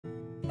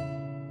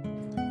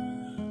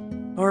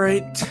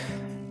Alright.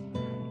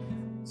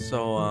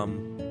 So,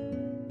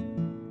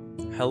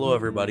 hello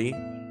everybody.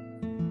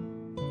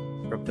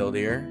 Reptile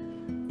here.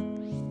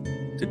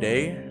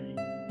 Today,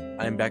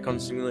 I'm back on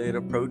Simulated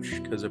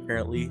Approach because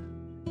apparently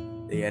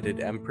they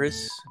added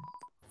Empress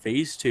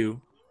Phase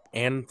 2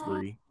 and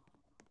 3.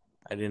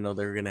 I didn't know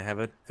they were gonna have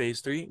a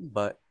Phase 3,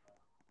 but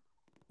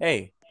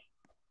hey,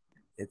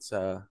 it's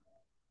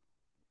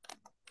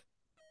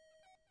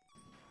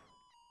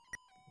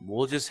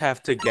we'll just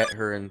have to get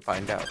her and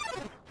find out.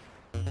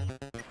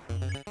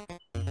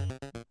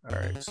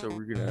 Alright, so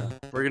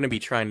we're gonna be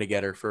trying to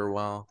get her for a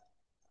while.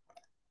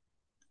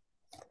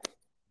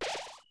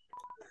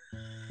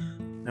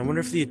 I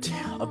wonder if the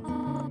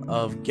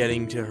of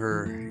getting to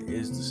her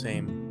is the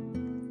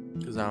same,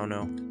 because I don't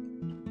know.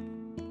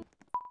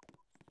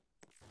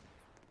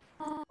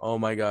 Oh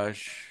my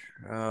gosh,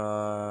 we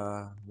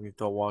have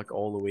to walk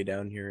all the way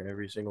down here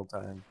every single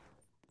time.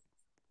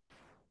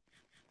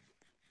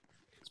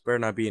 This better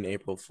not be an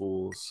April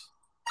Fool's.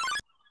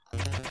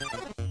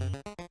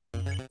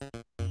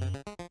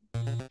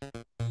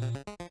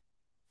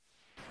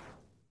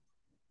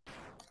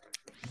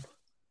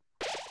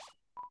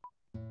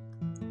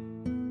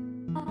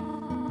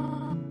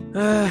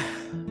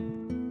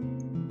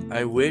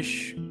 I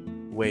wish.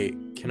 Wait,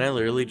 can I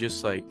literally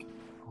just like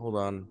hold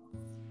on?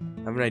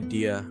 I have an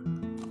idea.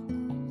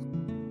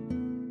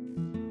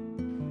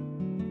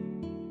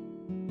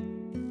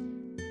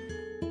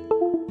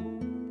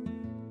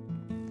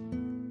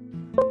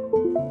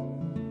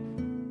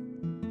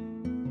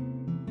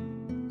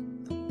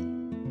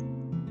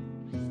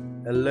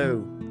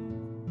 Hello.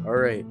 All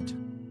right.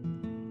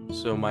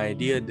 So my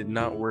idea did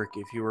not work,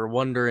 if you were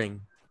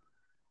wondering.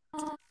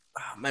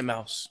 My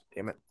mouse,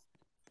 damn it.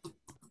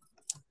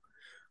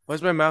 Why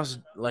does my mouse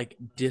like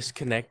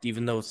disconnect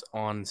even though it's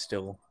on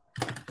still?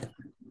 You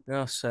know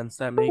how much sense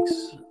that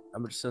makes? How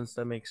much sense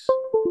that makes?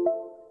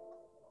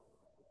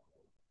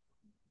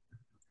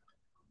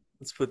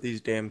 Let's put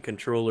these damn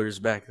controllers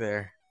back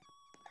there.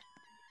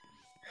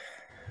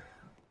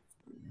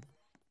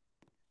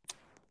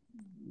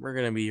 We're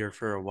gonna be here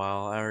for a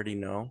while, I already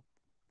know.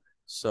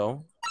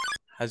 So,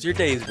 how's your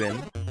days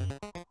been?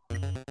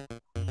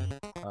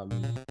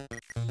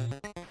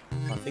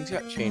 Oh, things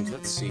got changed.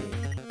 Let's see.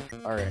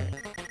 All right.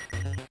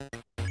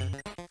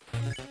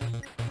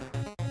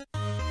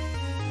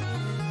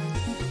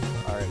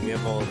 All right, we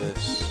have all of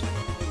this,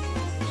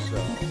 so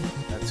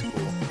that's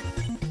cool.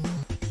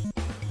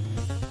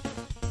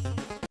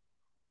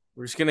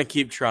 We're just gonna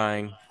keep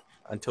trying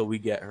until we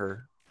get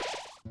her.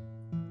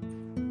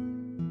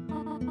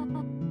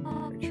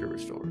 Make sure we're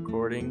still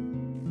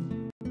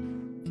recording.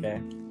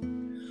 Okay.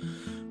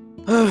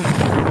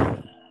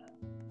 I'm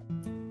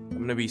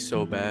gonna be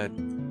so bad.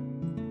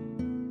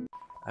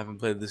 I haven't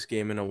played this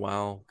game in a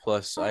while.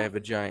 Plus, I have a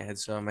giant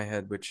headset on my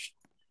head, which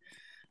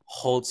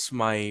halts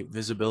my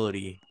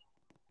visibility.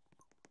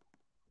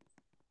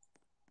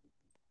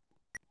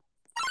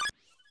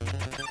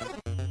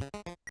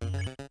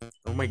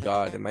 Oh my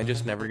god, am I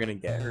just never gonna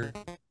get her?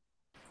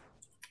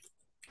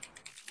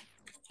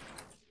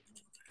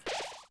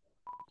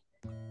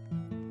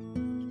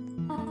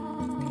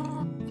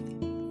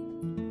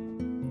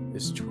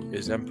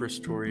 Is Empress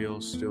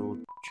Toriel still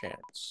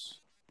chance?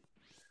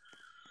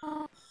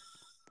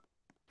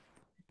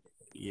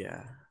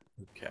 Yeah,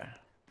 okay.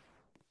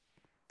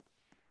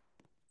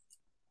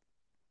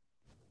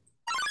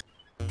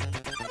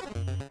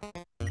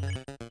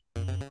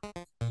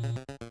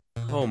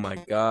 Oh my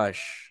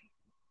gosh.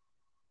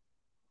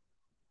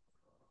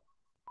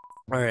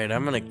 Alright,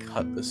 I'm gonna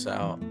cut this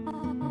out.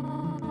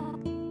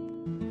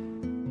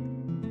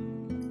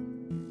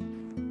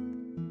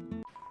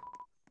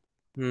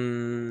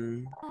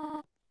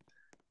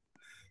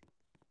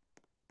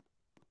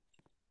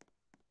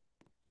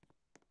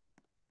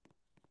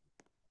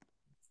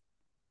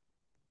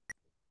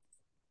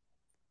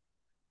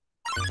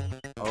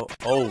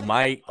 Oh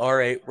my,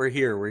 alright, we're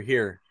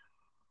here.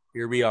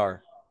 Here we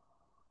are.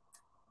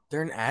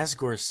 They're in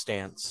Asgore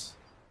stance.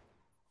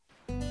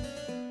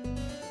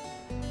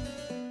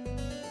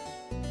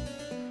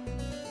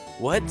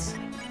 What?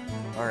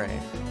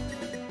 Alright.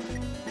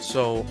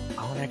 So,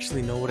 I don't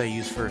actually know what I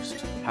use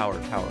first. Power,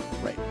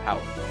 right,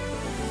 power.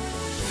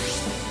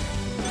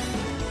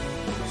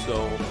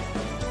 So,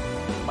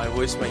 my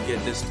voice might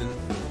get distant.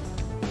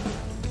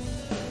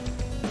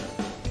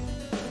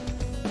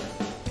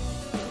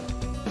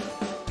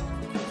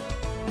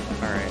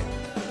 Alright.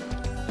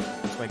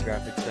 What's my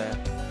graphics at?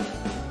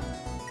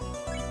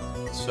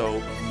 So,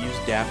 use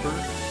Dapper.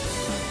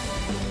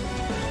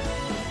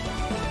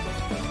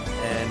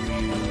 And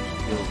use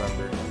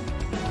November.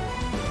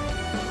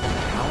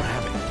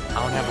 I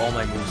don't have all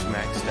my moves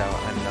maxed out.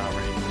 I'm not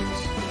ready to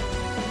lose.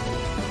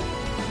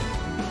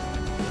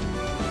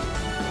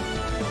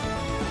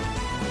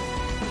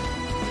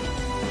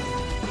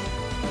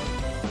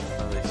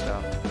 Oh, they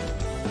stopped.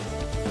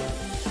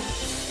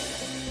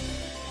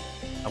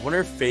 I wonder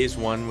if Phase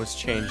 1 was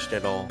changed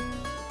at all.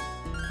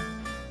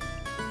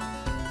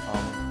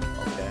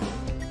 Okay.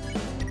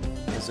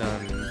 It's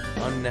an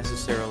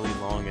unnecessarily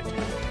long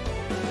attack.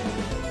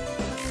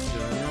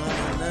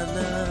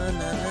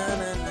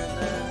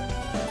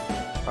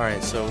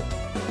 Alright, so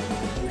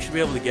we should be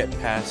able to get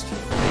past phase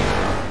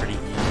 1 pretty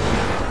easily.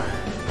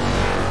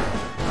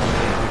 I don't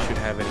think we should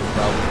have any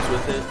problems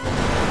with it.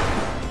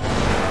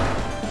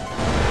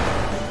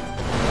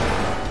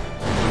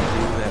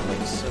 That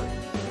makes sense.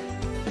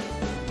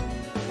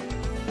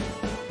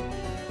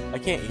 I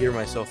can't hear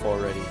myself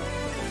already,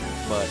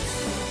 but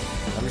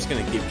I'm just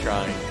gonna keep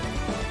trying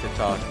to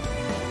talk.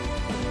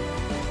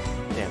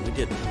 Damn, we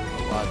did a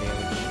lot of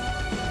damage.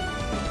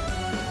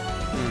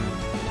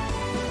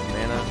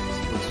 Mana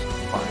was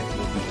fine.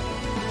 We'll be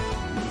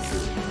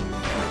through.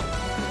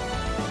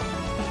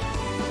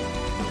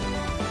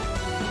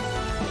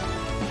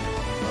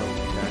 Oh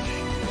my gosh.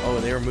 Oh,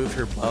 they removed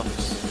her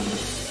buffs.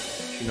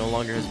 She no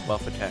longer has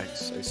buff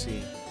attacks. I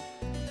see.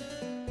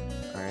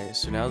 Alright,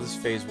 so now this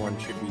phase 1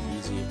 should be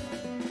easy.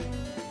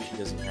 She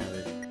doesn't have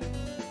it.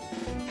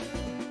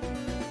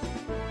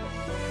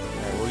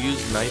 Alright, we'll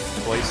use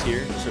knife twice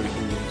here so we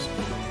can use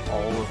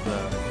all of the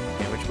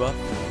damage buff.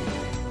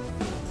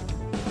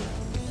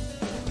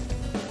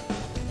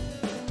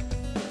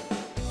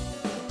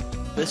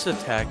 This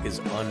attack is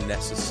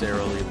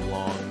unnecessarily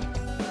long.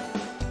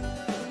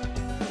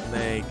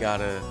 They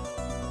gotta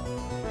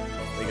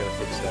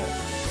fix that.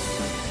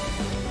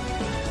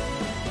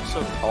 So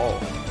tall.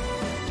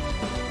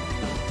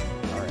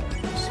 Alright,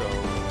 so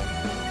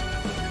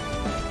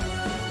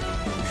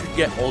we should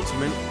get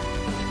ultimate.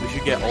 We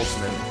should get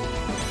ultimate.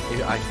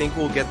 I think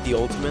we'll get the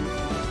ultimate.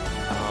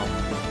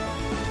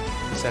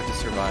 Just have to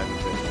survive a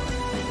bit more.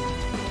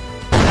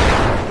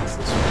 It's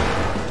this one.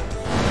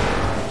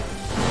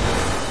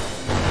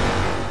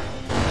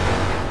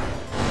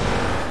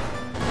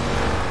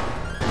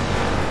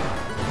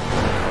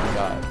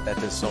 That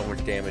does so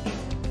much damage.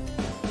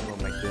 What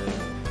am I doing?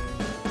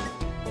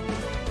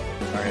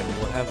 Alright,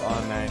 we'll have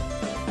automatic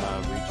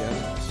regen,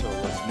 so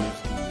let's use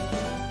the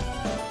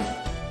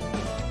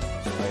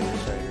spider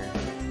cider.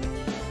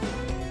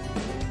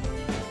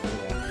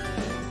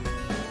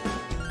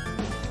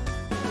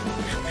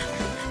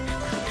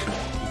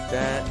 Keep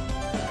that.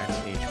 That's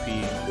HP,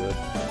 good.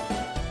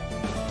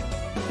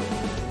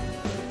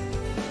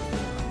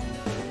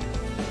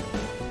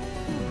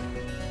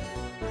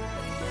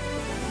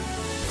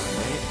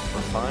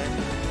 Fine.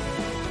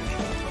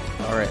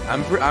 All right,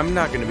 I'm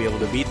not gonna be able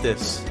to beat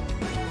this.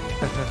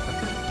 All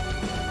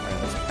right,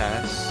 let's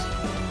pass.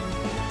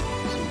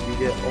 So you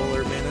get all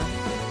our mana.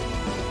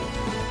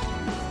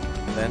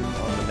 Then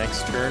on the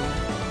next turn,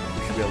 we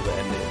should be able to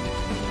end it.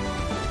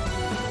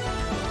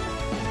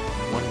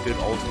 One good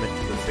ultimate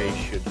to the face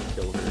should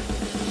kill her.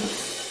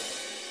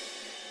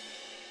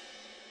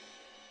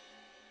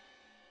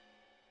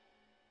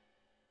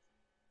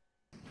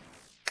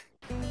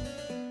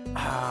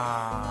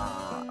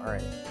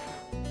 Alright.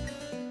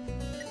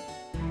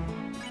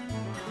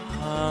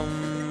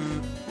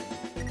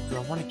 Do I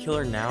want to kill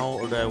her now,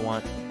 or do I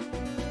want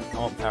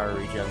power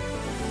regen?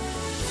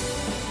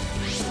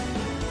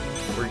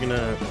 We're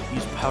gonna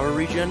use power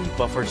regen,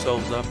 buff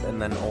ourselves up,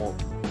 and then ult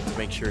to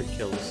make sure it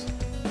kills.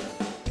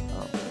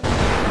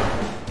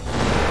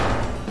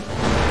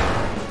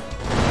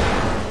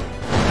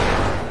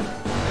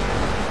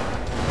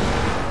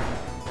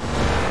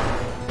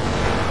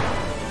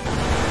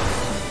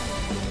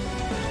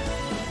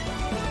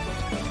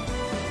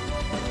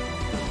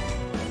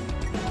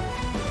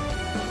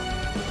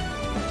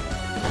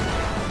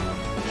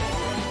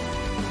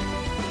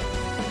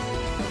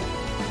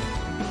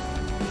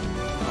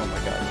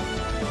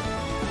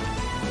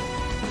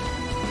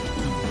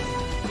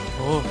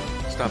 Oh,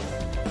 stop.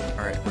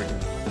 Alright, we're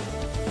good.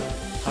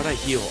 How'd I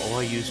heal? Oh,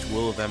 I used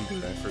Will of Ember.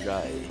 I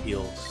forgot it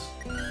heals.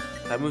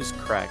 That move's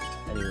cracked,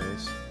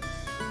 anyways.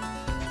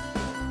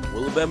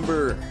 Will of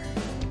Ember!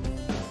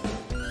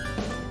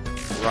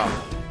 Rock.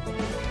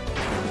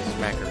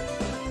 Smack her.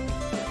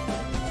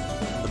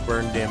 The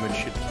burn damage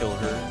should kill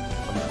her,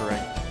 if I'm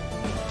correct.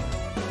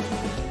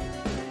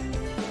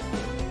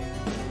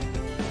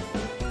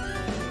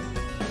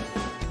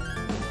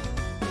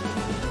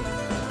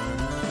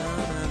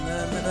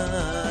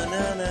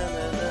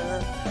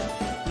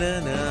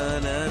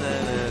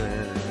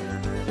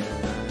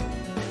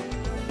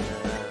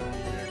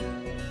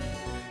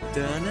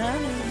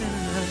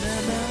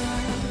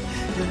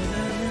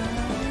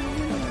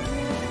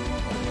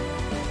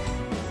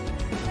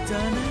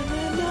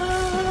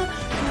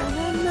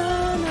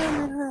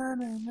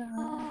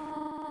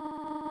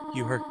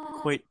 You are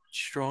quite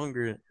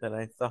stronger than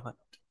I thought.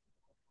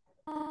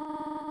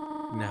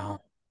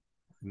 Now,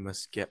 we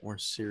must get more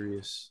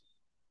serious.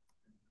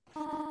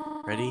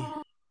 Ready?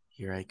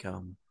 Here I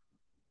come.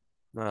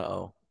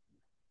 Uh-oh.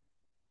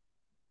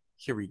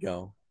 Here we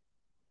go.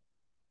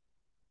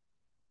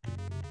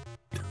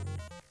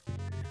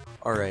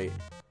 Alright.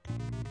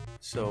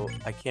 So,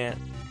 I can't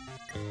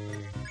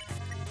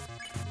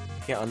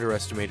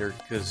underestimate her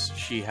because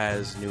she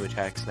has new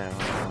attacks now.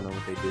 I don't know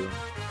what they do.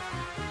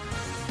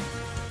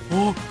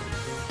 Oh!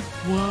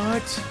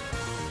 What?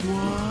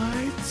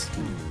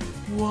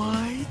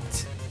 What?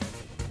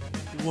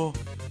 Whoa.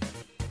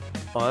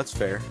 Oh, that's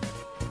fair.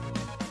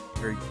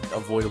 Very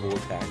avoidable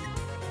attack.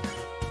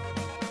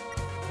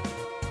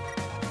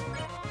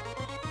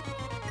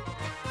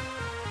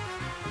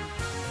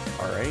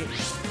 Alright.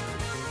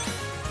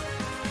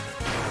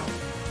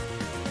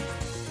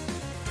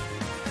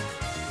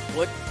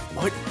 What?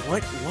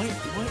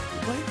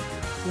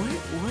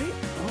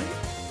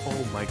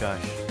 Oh my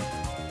gosh.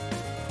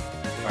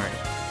 Alright.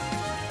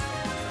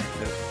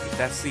 If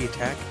that's the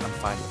attack, I'm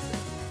fine with it.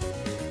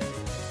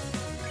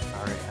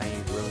 Alright, I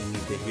really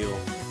need to heal.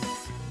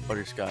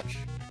 Butterscotch.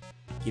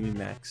 Give me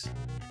max.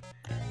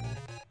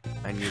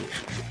 I need it.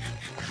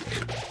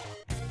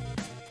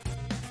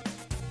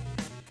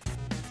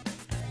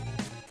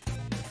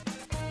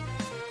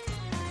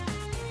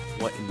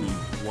 What in the...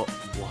 What?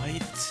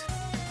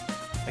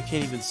 I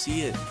can't even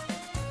see it.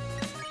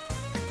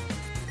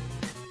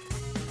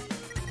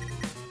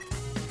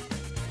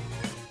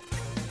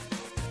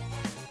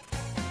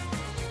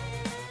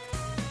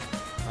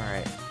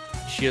 Alright.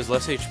 She has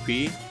less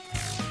HP,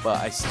 but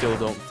I still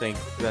don't think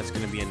that's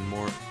gonna be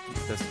more...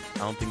 I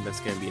don't think that's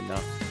gonna be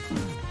enough.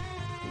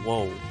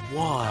 Whoa.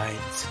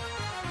 What?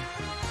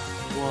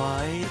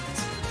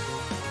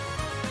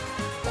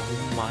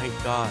 Oh my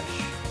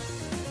gosh.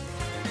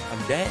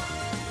 I'm dead.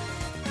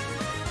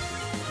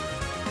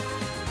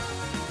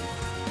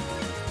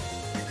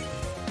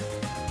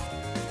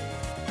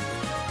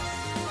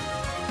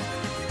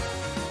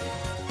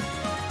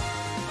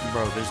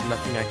 Bro, there's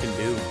nothing I can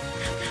do.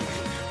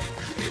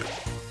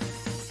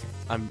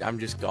 I'm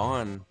just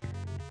gone.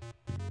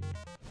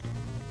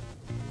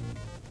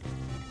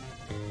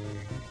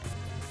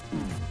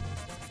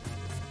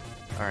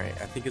 Alright,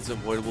 I think it's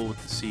avoidable with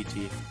the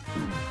CT.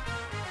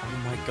 Oh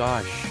my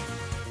gosh.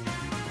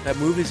 That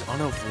move is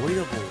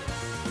unavoidable.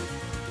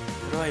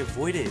 How do I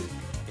avoid it?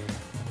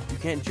 You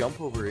can't jump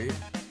over it.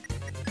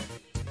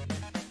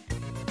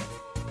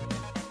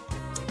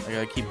 I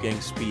gotta keep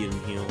getting speed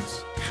and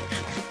heals.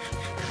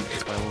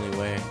 It's my only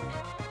way.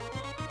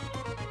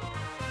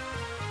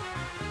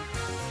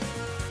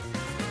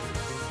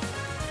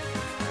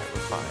 Alright,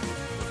 we're fine.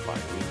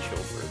 We can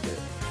chill for a bit.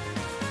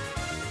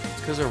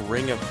 It's because a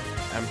ring of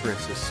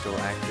Empress is still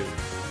active.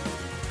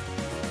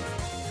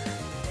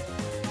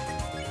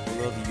 We'll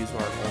be able to use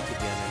our ult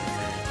again in a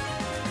minute.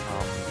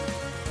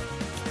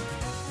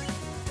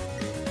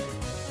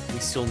 We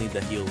still need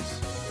the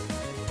heals.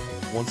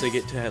 Once I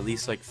get to at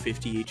least like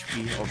 50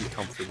 HP, I'll be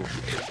comfortable.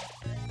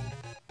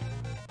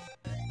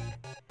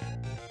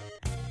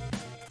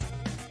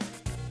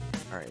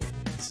 Alright,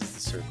 this is the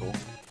circle.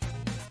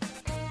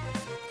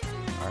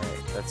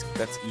 Alright,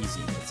 that's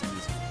easy. That's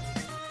easy.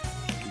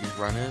 You just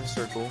run in a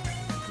circle,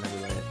 and then we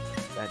let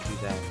that do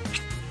that.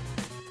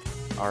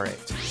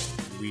 Alright,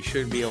 we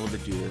should be able to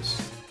do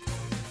this.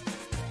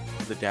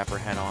 Put the dapper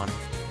hat on,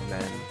 and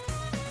then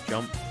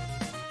jump.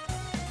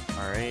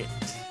 Alright.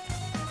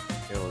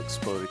 It'll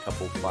explode a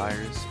couple of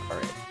fires.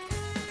 Alright.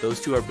 Those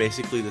two are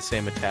basically the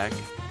same attack.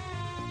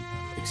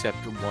 Except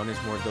one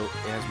is more it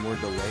has more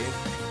delay,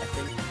 I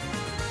think.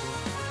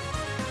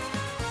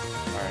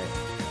 Alright.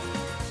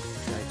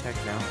 Should I attack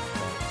now?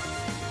 No.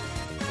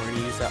 We're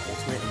gonna use that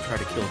ultimate and try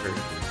to kill her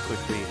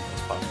quickly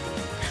as possible.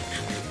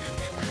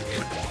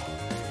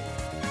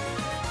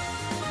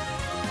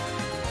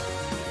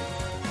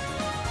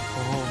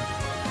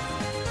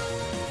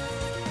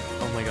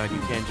 Oh my god, you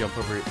can't jump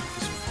over it.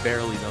 Just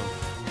barely though.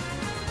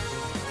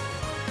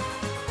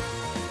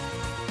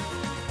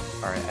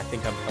 Alright, I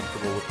think I'm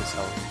comfortable with this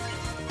health.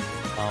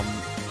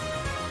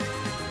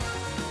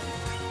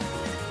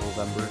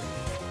 November.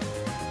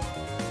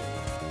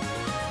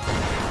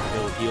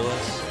 It'll heal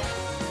us.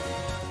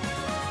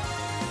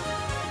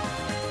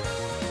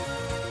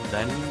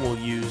 Then we'll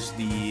use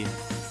the...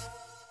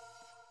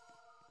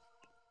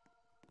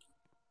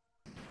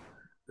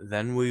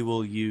 Then we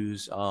will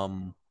use,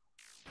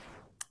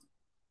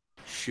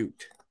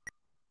 shoot.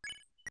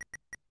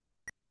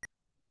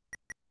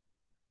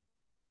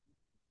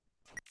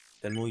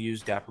 Then we'll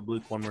use Dapper Blue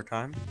one more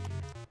time.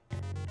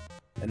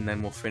 And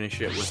then we'll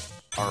finish it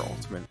with our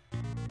ultimate.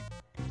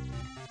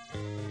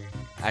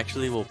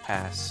 Actually, we'll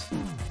pass.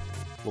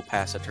 We'll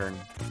pass a turn.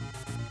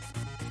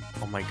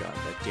 Oh my god,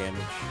 that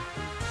damage.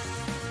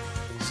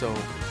 So...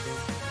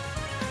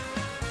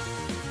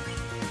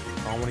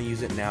 I don't want to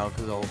use it now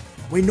because I'll...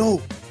 Wait,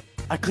 no!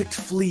 I clicked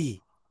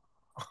flee!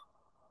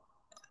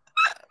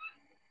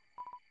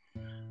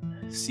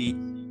 See,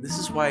 this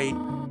is why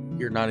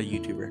you're not a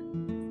YouTuber.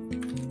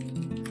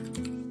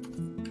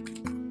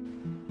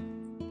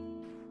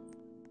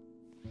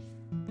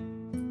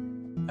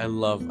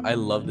 I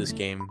love this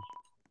game.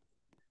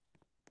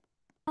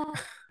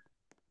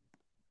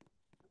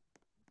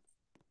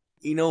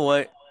 You know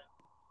what?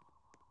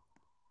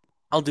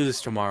 I'll do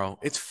this tomorrow.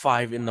 It's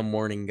 5 in the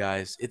morning,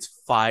 guys. It's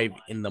 5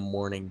 in the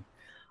morning.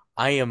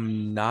 I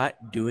am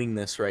not doing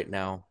this right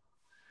now.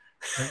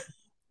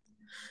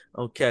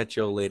 I'll catch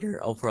y'all later.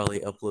 I'll probably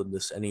upload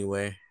this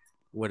anyway.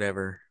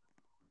 Whatever.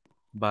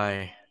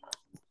 Bye.